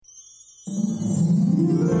Hi,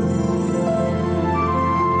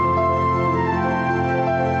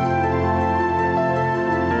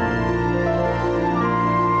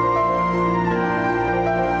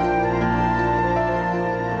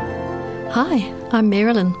 I'm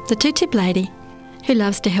Marilyn, the two-tip lady, who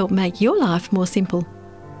loves to help make your life more simple.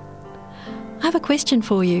 I have a question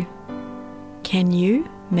for you. Can you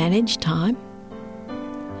manage time?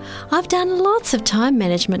 I've done lots of time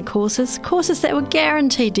management courses that were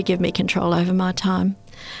guaranteed to give me control over my time.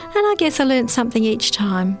 And I guess I learnt something each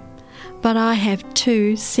time. But I have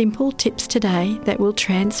 2 simple tips today that will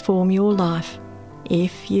transform your life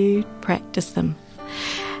if you practice them.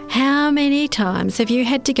 How many times have you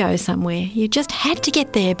had to go somewhere? You just had to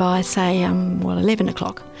get there by, say, 11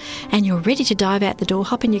 o'clock, and you're ready to dive out the door,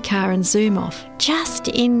 hop in your car and zoom off, just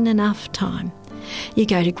in enough time. You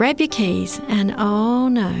go to grab your keys and, oh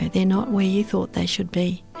no, they're not where you thought they should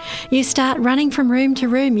be. You start running from room to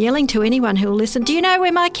room, yelling to anyone who will listen, "Do you know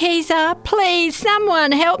where my keys are? Please,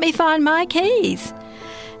 someone help me find my keys."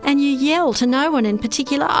 And you yell to no one in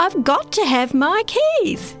particular, "I've got to have my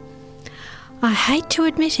keys." I hate to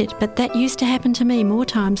admit it, but that used to happen to me more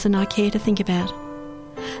times than I care to think about.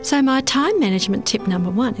 So my time management tip number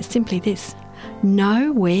 1 is simply this: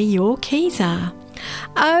 know where your keys are.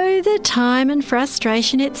 Oh, the time and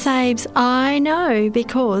frustration it saves, I know,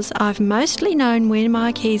 because I've mostly known where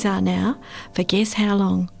my keys are now for guess how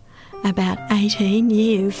long? About 18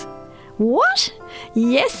 years. What?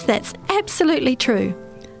 Yes, that's absolutely true.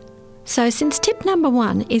 So since tip number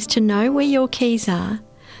 1 is to know where your keys are,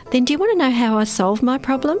 then do you want to know how I solved my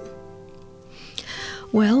problem?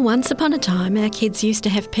 Well, once upon a time, our kids used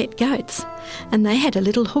to have pet goats, and they had a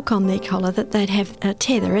little hook on their collar that they'd have a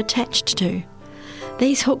tether attached to.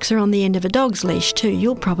 These hooks are on the end of a dog's leash too.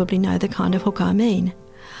 You'll probably know the kind of hook I mean.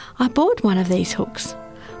 I bought one of these hooks.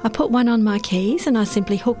 I put one on my keys and I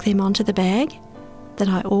simply hook them onto the bag that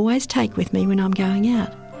I always take with me when I'm going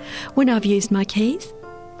out. When I've used my keys,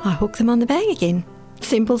 I hook them on the bag again.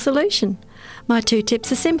 Simple solution. My 2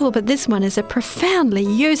 tips are simple, but this one is a profoundly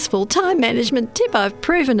useful time management tip. I've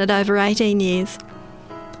proven it over 18 years.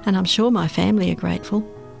 And I'm sure my family are grateful.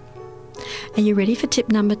 Are you ready for tip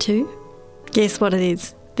number 2? Guess what it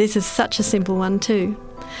is? This is such a simple one too.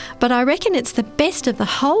 But I reckon it's the best of the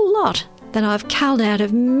whole lot that I've culled out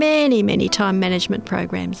of many, many time management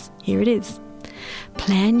programs. Here it is.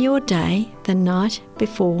 Plan your day the night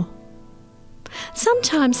before.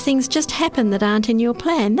 Sometimes things just happen that aren't in your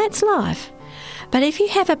plan. That's life. But if you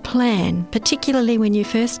have a plan, particularly when you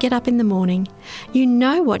first get up in the morning, you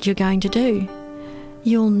know what you're going to do.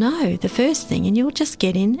 You'll know the first thing and you'll just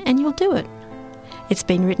get in and you'll do it. It's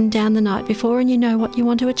been written down the night before and you know what you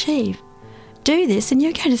want to achieve. Do this and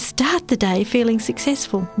you're going to start the day feeling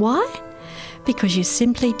successful. Why? Because you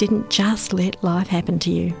simply didn't just let life happen to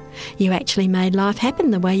you. You actually made life happen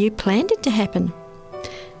the way you planned it to happen.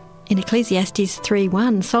 In Ecclesiastes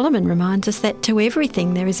 3:1, Solomon reminds us that to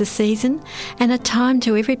everything there is a season and a time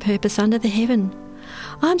to every purpose under the heaven.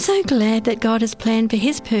 I'm so glad that God has planned for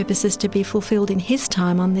his purposes to be fulfilled in his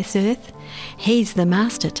time on this earth. He's the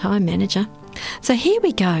master time manager. So here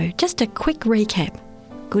we go, just a quick recap.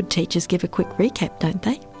 Good teachers give a quick recap, don't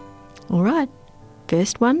they? All right,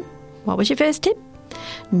 first one, what was your first tip?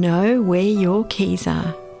 Know where your keys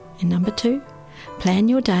are. And number 2, plan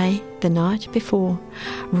your day the night before.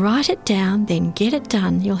 Write it down, then get it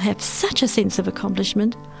done. You'll have such a sense of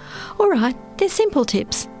accomplishment. All right, they're simple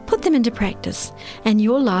tips. Put them into practice and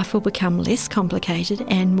your life will become less complicated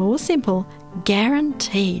and more simple,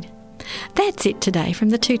 guaranteed. That's it today from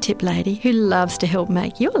the two-tip lady who loves to help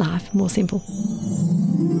make your life more simple.